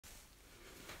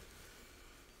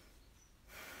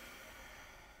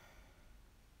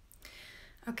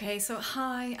Okay, so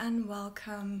hi and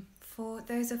welcome for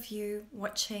those of you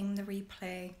watching the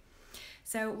replay.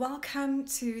 So, welcome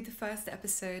to the first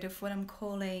episode of what I'm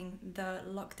calling the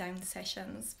lockdown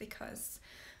sessions because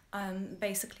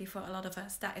basically, for a lot of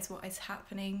us, that is what is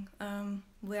happening.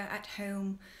 We're at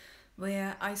home,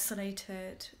 we're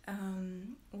isolated,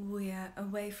 we're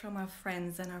away from our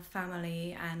friends and our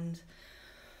family, and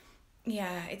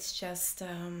yeah, it's just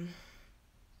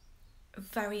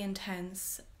very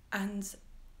intense. And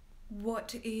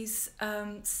what is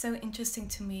so interesting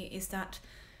to me is that,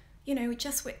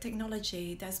 just with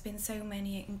technology, there's been so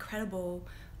many incredible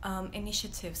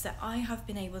initiatives that I have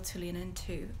been able to lean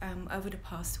into over the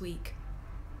past week,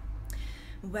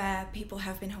 where people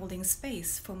have been holding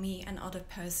space for me and other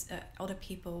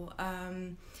people.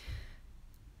 And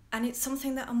it's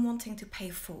something that I'm wanting to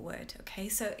pay forward, okay?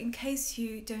 So in case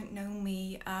you don't know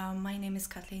me, my name is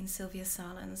Kathleen Sylvia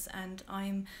Salens, and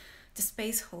I'm the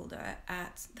space holder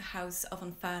at the House of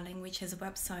Unfurling, which is a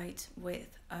website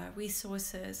with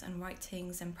resources and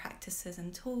writings and practices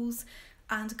and tools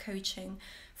and coaching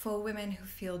for women who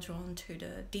feel drawn to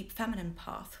the deep feminine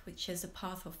path, which is a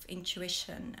path of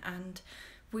intuition and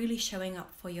really showing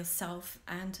up for yourself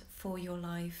and for your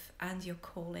life and your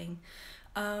calling.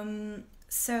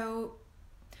 So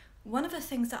one of the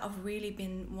things that I've really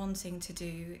been wanting to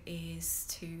do is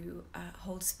to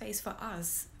hold space for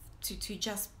us to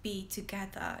just be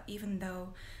together, even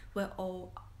though we're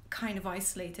all kind of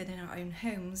isolated in our own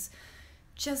homes.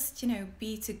 Just,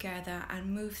 be together and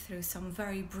move through some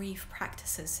very brief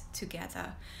practices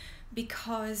together.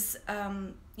 Because,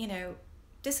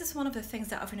 this is one of the things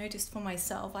that I've noticed for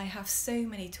myself. I have so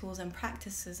many tools and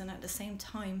practices, and at the same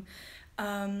time,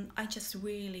 I just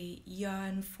really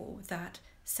yearn for that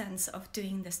sense of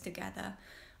doing this together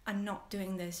and not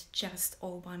doing this just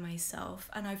all by myself.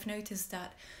 And I've noticed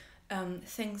that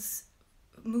things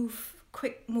move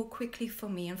more quickly for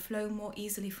me and flow more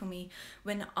easily for me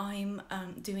when I'm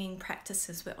doing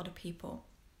practices with other people.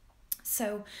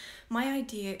 So my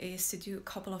idea is to do a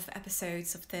couple of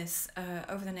episodes of this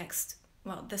over the next,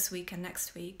 this week and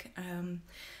next week.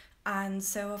 And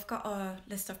so I've got a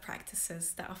list of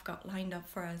practices that I've got lined up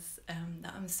for us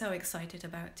that I'm so excited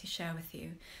about to share with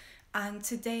you. And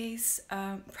today's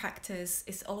practice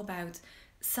is all about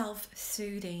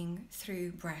self-soothing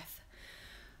through breath.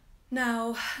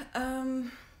 Now,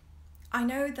 I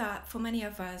know that for many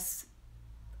of us,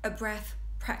 a breath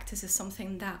practice is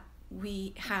something that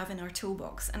we have in our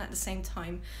toolbox, and at the same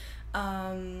time,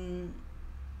 I've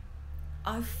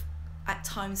at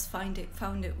times found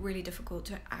it really difficult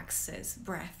to access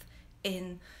breath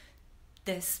in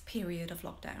this period of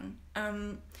lockdown.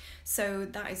 So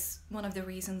that is one of the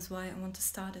reasons why I want to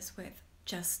start us with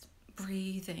just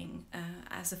breathing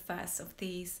as the first of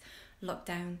these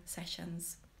lockdown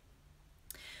sessions.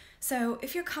 So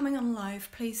if you're coming on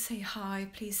live, please say hi,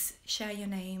 please share your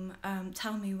name,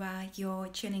 tell me where you're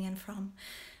tuning in from,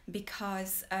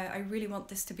 because I really want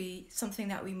this to be something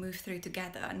that we move through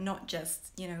together, and not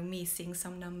just, me seeing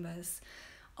some numbers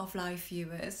of live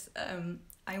viewers.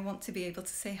 I want to be able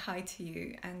to say hi to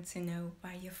you and to know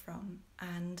where you're from.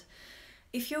 And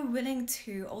if you're willing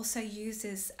to also use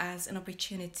this as an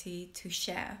opportunity to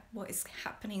share what is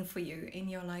happening for you in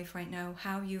your life right now,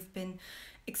 how you've been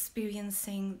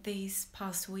experiencing these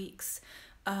past weeks.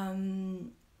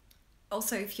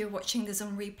 Also, if you're watching this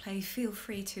on replay, feel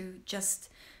free to just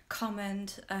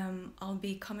comment. I'll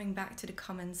be coming back to the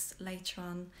comments later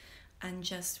on and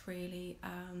just really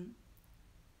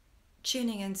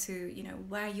tuning into,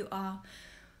 where you are,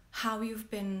 how you've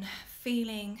been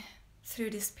feeling through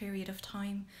this period of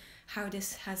time, how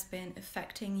this has been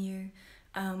affecting you.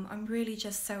 I'm really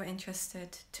just so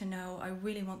interested to know. I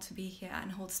really want to be here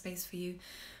and hold space for you.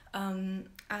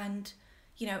 And,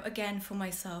 again, for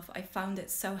myself, I found it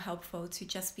so helpful to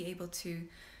just be able to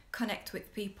connect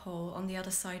with people on the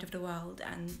other side of the world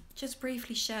and just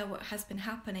briefly share what has been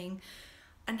happening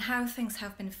and how things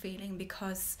have been feeling,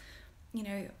 because,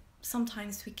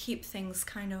 sometimes we keep things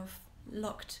kind of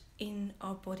locked in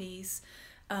our bodies,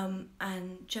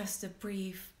 and just a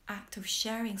brief act of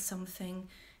sharing something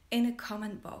in a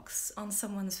comment box on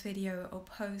someone's video or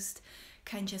post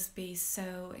can just be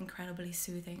so incredibly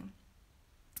soothing.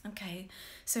 Okay,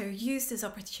 so use this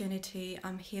opportunity.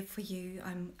 I'm here for you.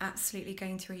 I'm absolutely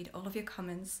going to read all of your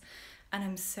comments, and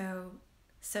I'm so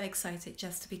excited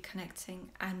just to be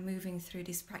connecting and moving through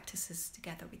these practices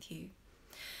together with you.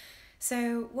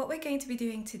 So what we're going to be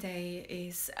doing today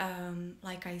is,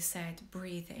 like I said,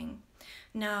 breathing.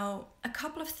 Now, a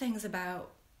couple of things about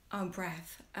our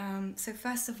breath. So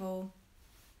first of all,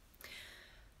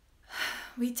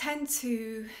 we tend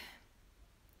to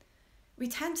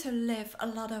live a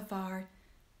lot of our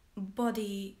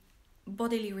bodily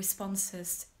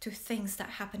responses to things that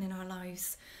happen in our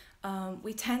lives.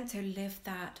 We tend to live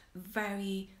that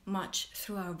very much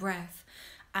through our breath,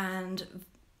 and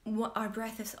our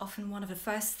breath is often one of the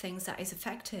first things that is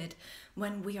affected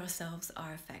when we ourselves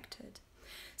are affected.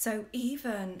 So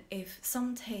even if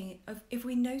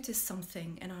we notice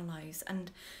something in our lives,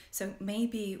 and so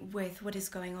maybe with what is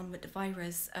going on with the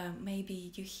virus,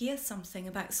 maybe you hear something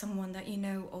about someone that you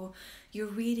know, or you're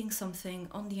reading something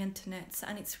on the internet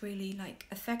and it's really like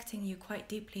affecting you quite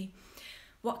deeply.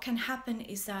 What can happen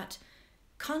is that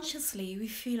consciously we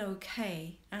feel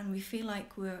okay and we feel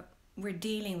like we're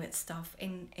dealing with stuff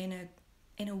in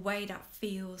a way that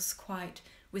feels quite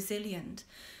resilient.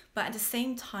 But at the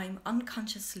same time,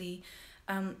 unconsciously,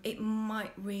 it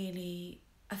might really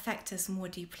affect us more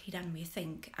deeply than we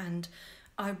think. And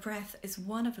our breath is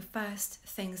one of the first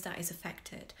things that is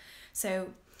affected. So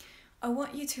I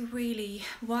want you to really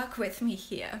work with me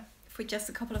here for just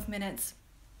a couple of minutes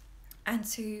and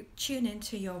to tune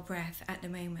into your breath at the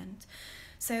moment.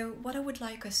 So what I would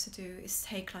like us to do is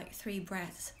take like 3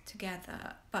 breaths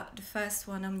together. But the first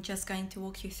one, I'm just going to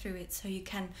walk you through it so you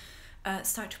can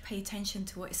start to pay attention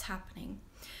to what is happening.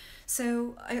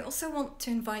 So I also want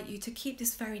to invite you to keep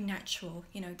this very natural.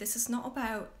 You know, this is not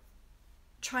about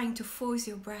trying to force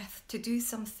your breath to do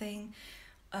something.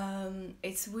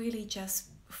 It's really just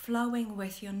flowing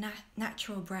with your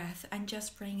natural breath and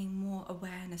just bringing more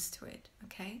awareness to it,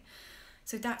 okay?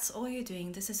 So that's all you're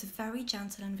doing. This is a very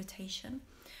gentle invitation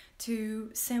to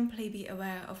simply be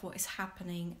aware of what is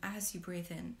happening as you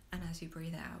breathe in and as you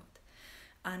breathe out.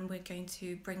 And we're going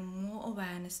to bring more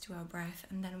awareness to our breath,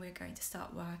 and then we're going to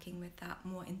start working with that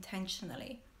more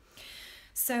intentionally.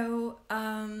 So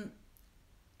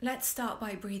let's start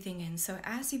by breathing in. So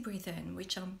as you breathe in,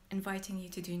 which I'm inviting you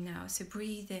to do now, so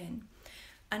breathe in.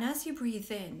 And as you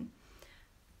breathe in,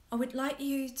 I would like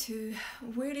you to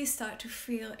really start to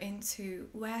feel into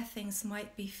where things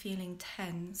might be feeling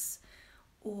tense,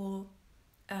 or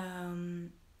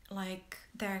like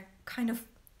they're kind of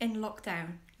in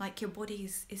lockdown, like your body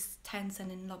is tense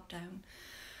and in lockdown.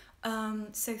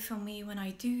 So for me, when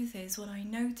I do this, what I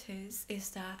notice is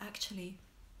that actually,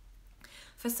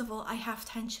 first of all, I have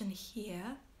tension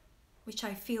here, which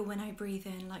I feel when I breathe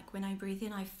in. Like when I breathe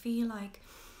in, I feel like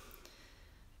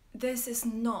this is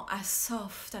not as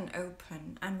soft and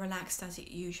open and relaxed as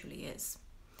it usually is.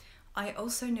 I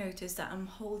also notice that I'm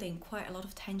holding quite a lot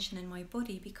of tension in my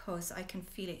body because I can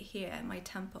feel it here at my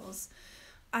temples.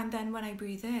 And then when I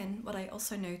breathe in, what I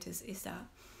also notice is that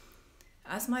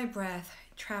as my breath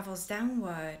travels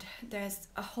downward, there's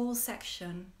a whole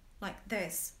section like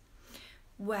this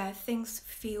where things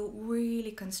feel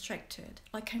really constricted.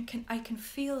 Like I can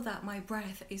feel that my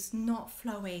breath is not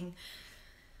flowing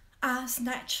as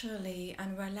naturally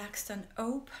and relaxed and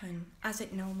open as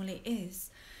it normally is.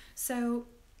 So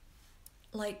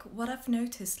like what I've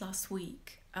noticed last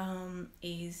week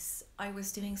is I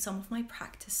was doing some of my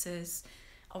practices.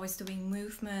 I was doing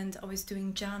movement, I was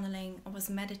doing journaling, I was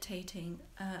meditating,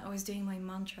 I was doing my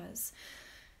mantras.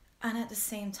 And at the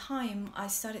same time, I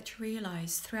started to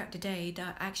realize throughout the day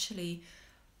that actually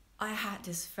I had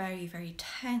this very, very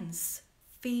tense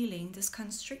feeling, this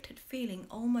constricted feeling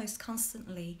almost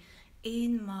constantly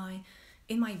in my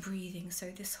breathing,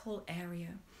 so this whole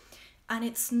area. And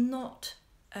it's not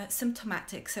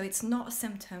symptomatic, so it's not a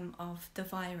symptom of the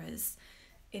virus.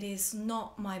 It is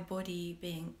not my body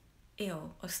being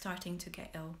ill or starting to get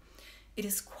ill. It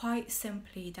is quite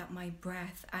simply that my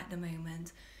breath at the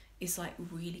moment is like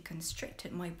really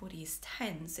constricted. My body is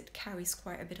tense. It carries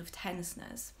quite a bit of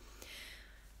tenseness.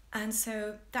 And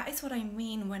so that is what I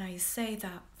mean when I say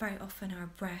that very often our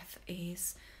breath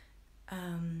is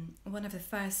one of the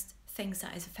first things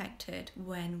that is affected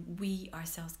when we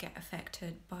ourselves get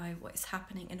affected by what is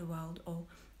happening in the world or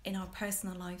in our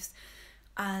personal lives.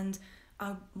 And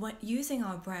using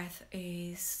our breath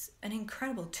is an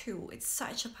incredible tool. It's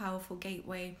such a powerful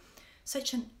gateway,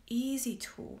 such an easy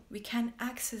tool. We can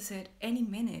access it any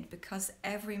minute because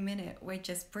every minute we're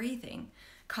just breathing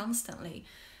constantly.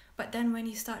 But then when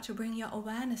you start to bring your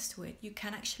awareness to it, you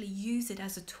can actually use it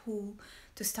as a tool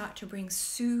to start to bring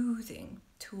soothing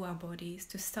to our bodies,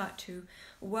 to start to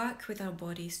work with our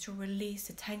bodies, to release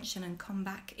the tension and come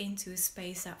back into a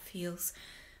space that feels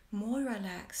more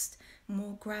relaxed,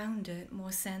 more grounded,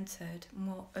 more centered,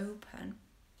 more open,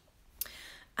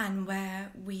 and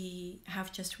where we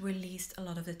have just released a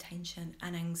lot of the tension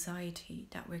and anxiety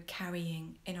that we're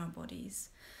carrying in our bodies.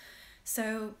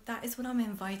 So that is what I'm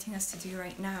inviting us to do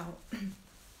right now.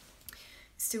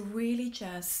 Is to really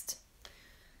just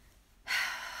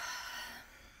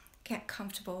get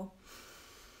comfortable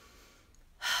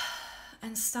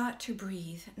and start to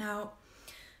breathe. Now,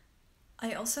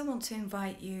 I also want to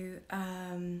invite you,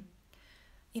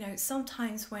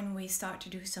 sometimes when we start to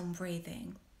do some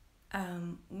breathing,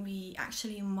 we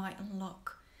actually might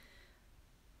unlock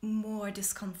more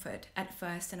discomfort at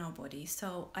first in our body.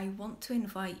 So I want to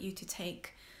invite you to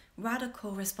take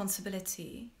radical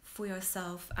responsibility for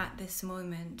yourself at this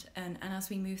moment, and as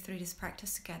we move through this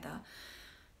practice together,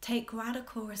 take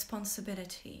radical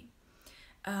responsibility.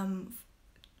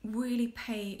 Really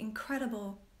pay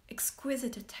incredible,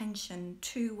 exquisite attention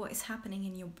to what is happening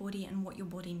in your body and what your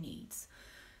body needs.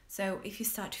 So if you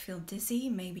start to feel dizzy,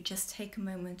 maybe just take a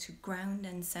moment to ground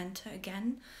and center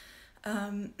again.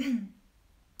 I'm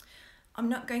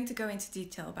not going to go into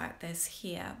detail about this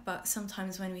here, but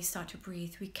sometimes when we start to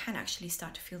breathe, we can actually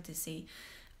start to feel dizzy.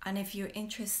 And if you're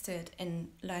interested in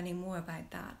learning more about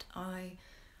that, I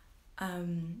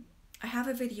have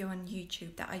a video on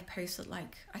YouTube that I posted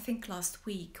I think last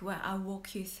week, where I'll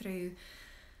walk you through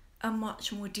a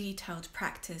much more detailed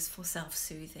practice for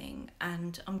self-soothing,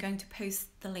 and I'm going to post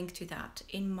the link to that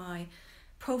in my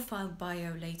profile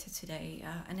bio later today,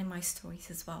 and in my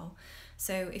stories as well.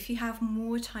 So if you have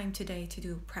more time today to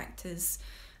do a practice,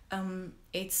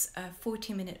 it's a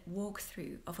 40-minute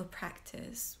walkthrough of a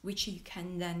practice which you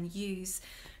can then use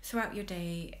throughout your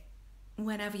day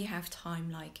whenever you have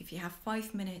time. Like if you have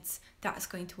 5 minutes, that's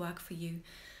going to work for you.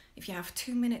 If you have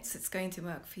 2 minutes, it's going to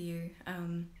work for you.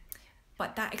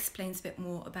 But that explains a bit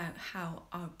more about how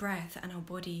our breath and our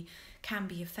body can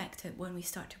be affected when we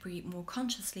start to breathe more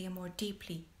consciously and more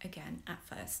deeply again at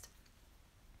first.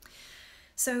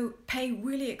 So pay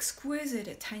really exquisite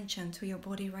attention to your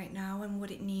body right now and what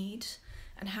it needs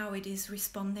and how it is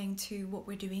responding to what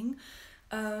we're doing.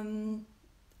 And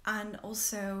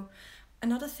also,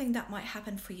 another thing that might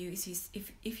happen for you is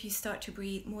if you start to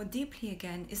breathe more deeply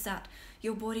again, is that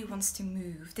your body wants to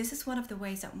move. This is one of the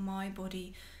ways that my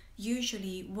body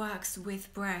usually works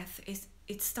with breath, is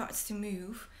it starts to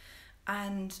move,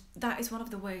 and that is one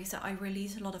of the ways that I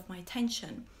release a lot of my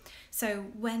tension. So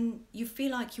when you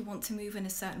feel like you want to move in a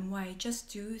certain way,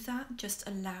 just do that, just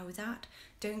allow that.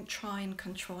 Don't try and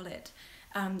control it.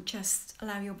 Just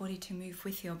allow your body to move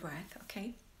with your breath,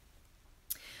 okay?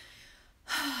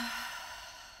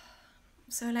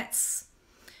 So let's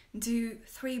do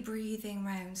 3 breathing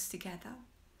rounds together.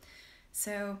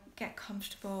 So get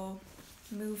comfortable,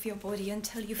 move your body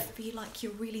until you feel like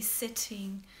you're really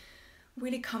sitting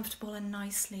really comfortable and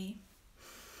nicely.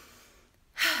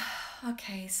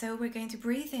 Okay, so we're going to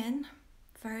breathe in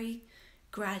very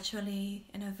gradually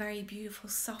in a very beautiful,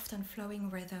 soft and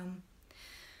flowing rhythm.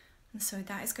 And so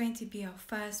that is going to be our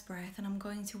first breath, and I'm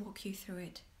going to walk you through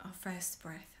it, our first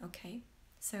breath, okay?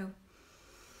 So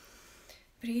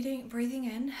breathing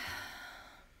in.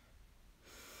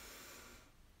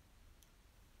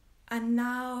 And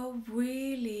now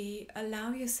really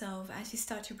allow yourself, as you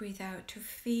start to breathe out, to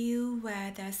feel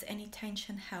where there's any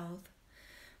tension held.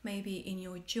 Maybe in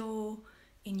your jaw,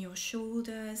 in your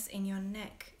shoulders, in your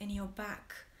neck, in your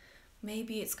back.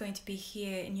 Maybe it's going to be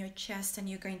here in your chest, and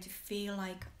you're going to feel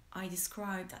like I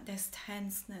described, that there's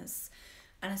tenseness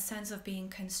and a sense of being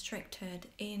constricted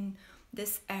in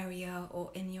this area or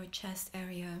in your chest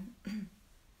area.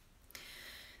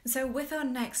 So with our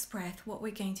next breath, what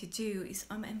we're going to do is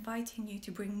I'm inviting you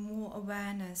to bring more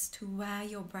awareness to where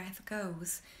your breath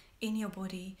goes in your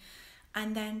body,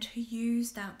 and then to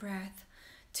use that breath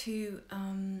to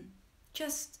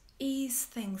just ease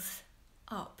things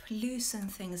up, loosen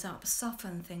things up,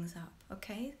 soften things up,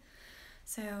 okay?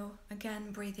 So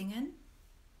again, breathing in.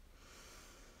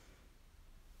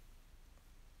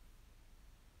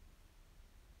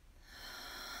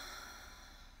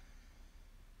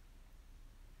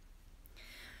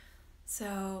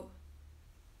 So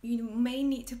you may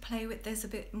need to play with this a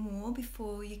bit more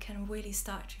before you can really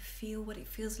start to feel what it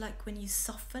feels like when you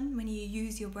soften, when you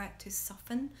use your breath to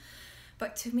soften.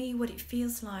 But to me, what it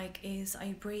feels like is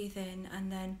I breathe in,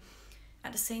 and then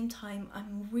at the same time,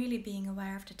 I'm really being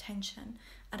aware of the tension,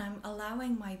 and I'm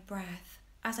allowing my breath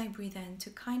as I breathe in to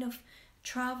kind of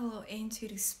travel into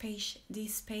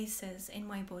these spaces in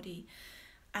my body,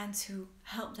 and to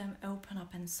help them open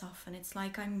up and soften. It's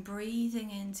like I'm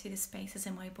breathing into the spaces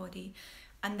in my body,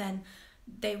 and then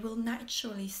they will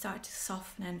naturally start to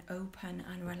soften and open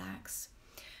and relax.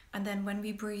 And then when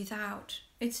we breathe out,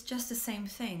 it's just the same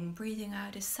thing. Breathing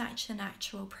out is such a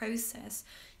natural process.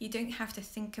 You don't have to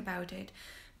think about it.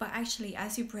 But actually,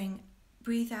 as you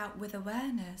breathe out with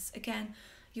awareness, again,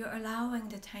 you're allowing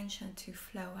the tension to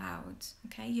flow out,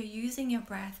 okay? You're using your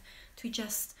breath to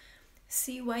just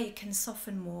see where you can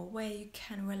soften more, where you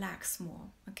can relax more,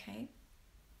 okay?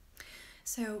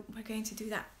 So we're going to do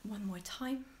that one more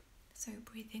time. So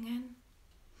breathing in.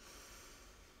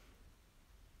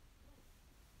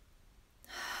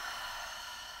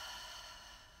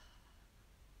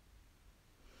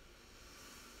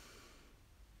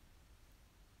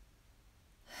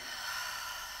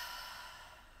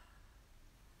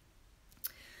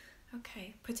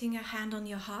 Okay, putting your hand on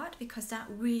your heart, because that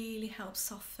really helps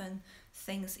soften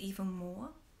things even more.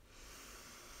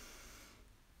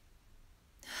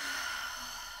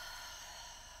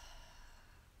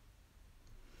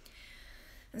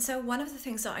 And so one of the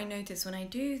things that I notice when I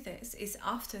do this is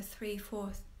after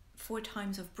four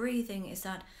times of breathing is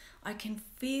that I can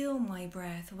feel my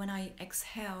breath. When I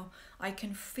exhale, I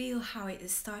can feel how it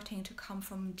is starting to come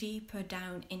from deeper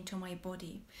down into my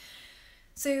body.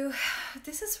 So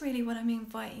this is really what I'm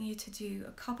inviting you to do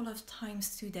a couple of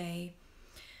times today.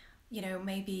 You know,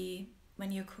 maybe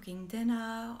when you're cooking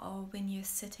dinner, or when you're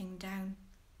sitting down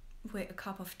with a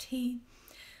cup of tea,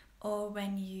 or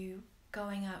when you're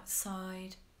going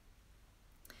outside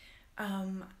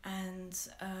and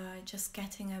just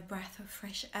getting a breath of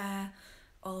fresh air,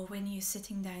 or when you're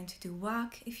sitting down to do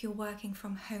work, if you're working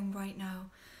from home right now,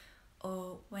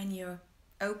 or when you're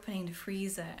opening the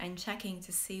freezer and checking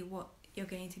to see what you're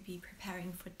going to be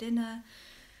preparing for dinner,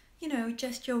 you know,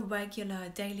 just your regular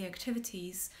daily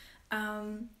activities.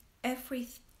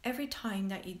 Every time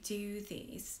that you do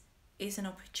these is an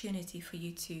opportunity for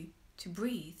you to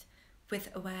breathe with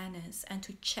awareness and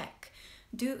to check.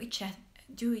 Do a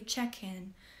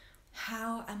check-in.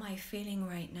 How am I feeling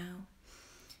right now?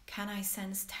 Can I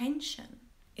sense tension?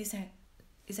 Is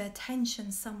there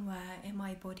tension somewhere in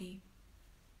my body?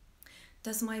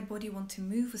 Does my body want to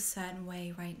move a certain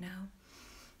way right now?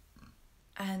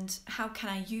 And how can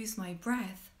I use my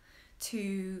breath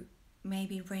to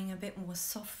maybe bring a bit more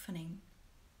softening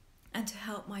and to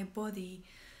help my body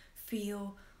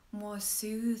feel more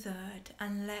soothed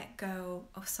and let go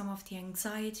of some of the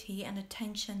anxiety and the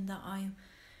tension that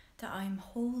I'm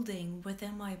holding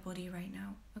within my body right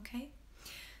now. Okay,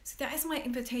 so that is my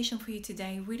invitation for you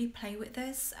today. Really play with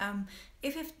this.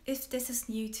 If this is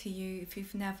new to you, if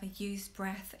you've never used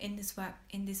breath in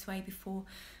this way before,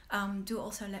 do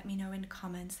also let me know in the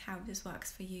comments how this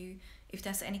works for you. If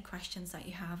there's any questions that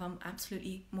you have, I'm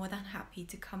absolutely more than happy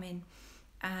to come in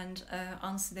and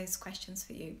answer those questions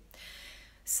for you.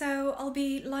 So I'll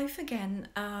be live again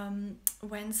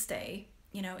Wednesday.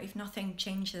 You know, if nothing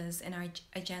changes in our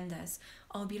agendas,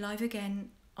 I'll be live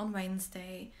again on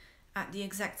Wednesday at the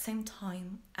exact same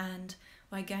time, and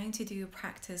we're going to do a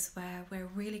practice where we're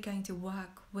really going to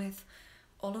work with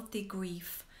all of the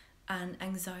grief and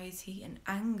anxiety and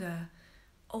anger,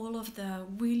 all of the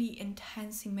really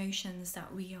intense emotions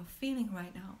that we are feeling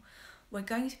right now. We're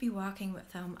going to be working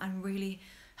with them and really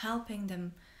helping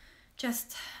them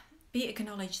just be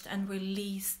acknowledged and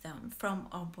release them from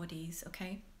our bodies,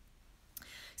 okay?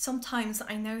 Sometimes,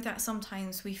 I know that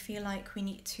sometimes we feel like we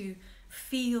need to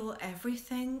feel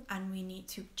everything and we need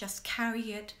to just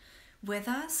carry it with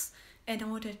us in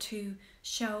order to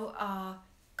show our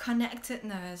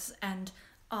connectedness and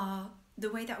the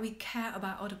way that we care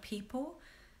about other people.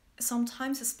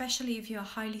 Sometimes, especially if you're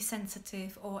highly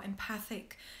sensitive or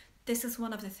empathic, this is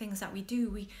one of the things that we do.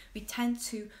 We tend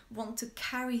to want to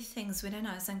carry things within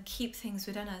us and keep things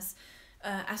within us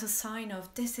as a sign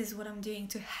of, this is what I'm doing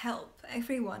to help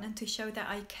everyone and to show that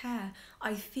I care.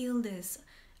 I feel this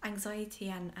anxiety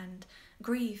and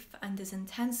grief and this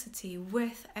intensity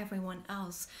with everyone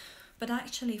else. But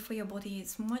actually, for your body,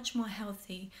 it's much more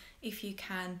healthy if you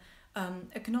can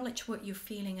acknowledge what you're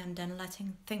feeling and then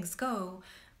letting things go.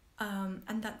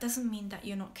 And that doesn't mean that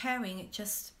you're not caring. It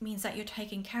just means that you're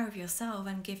taking care of yourself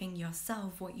and giving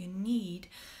yourself what you need,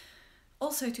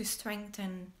 also to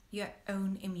strengthen your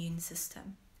own immune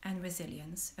system and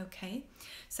resilience. Okay,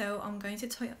 so I'm going to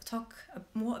talk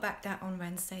more about that on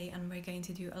Wednesday, and we're going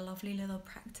to do a lovely little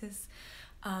practice,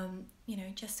 you know,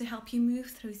 just to help you move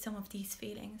through some of these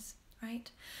feelings,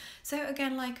 right? So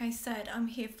again, like I said, I'm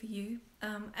here for you.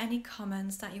 Any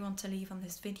comments that you want to leave on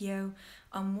this video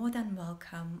are more than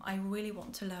welcome. I really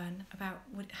want to learn about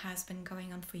what has been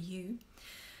going on for you.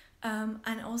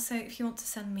 And also, if you want to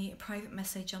send me a private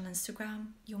message on Instagram,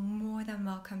 you're more than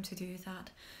welcome to do that.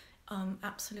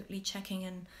 Absolutely checking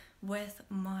in with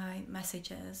my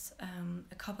messages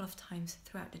a couple of times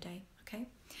throughout the day, okay?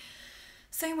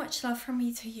 So much love from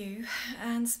me to you,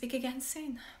 and speak again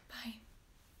soon. Bye.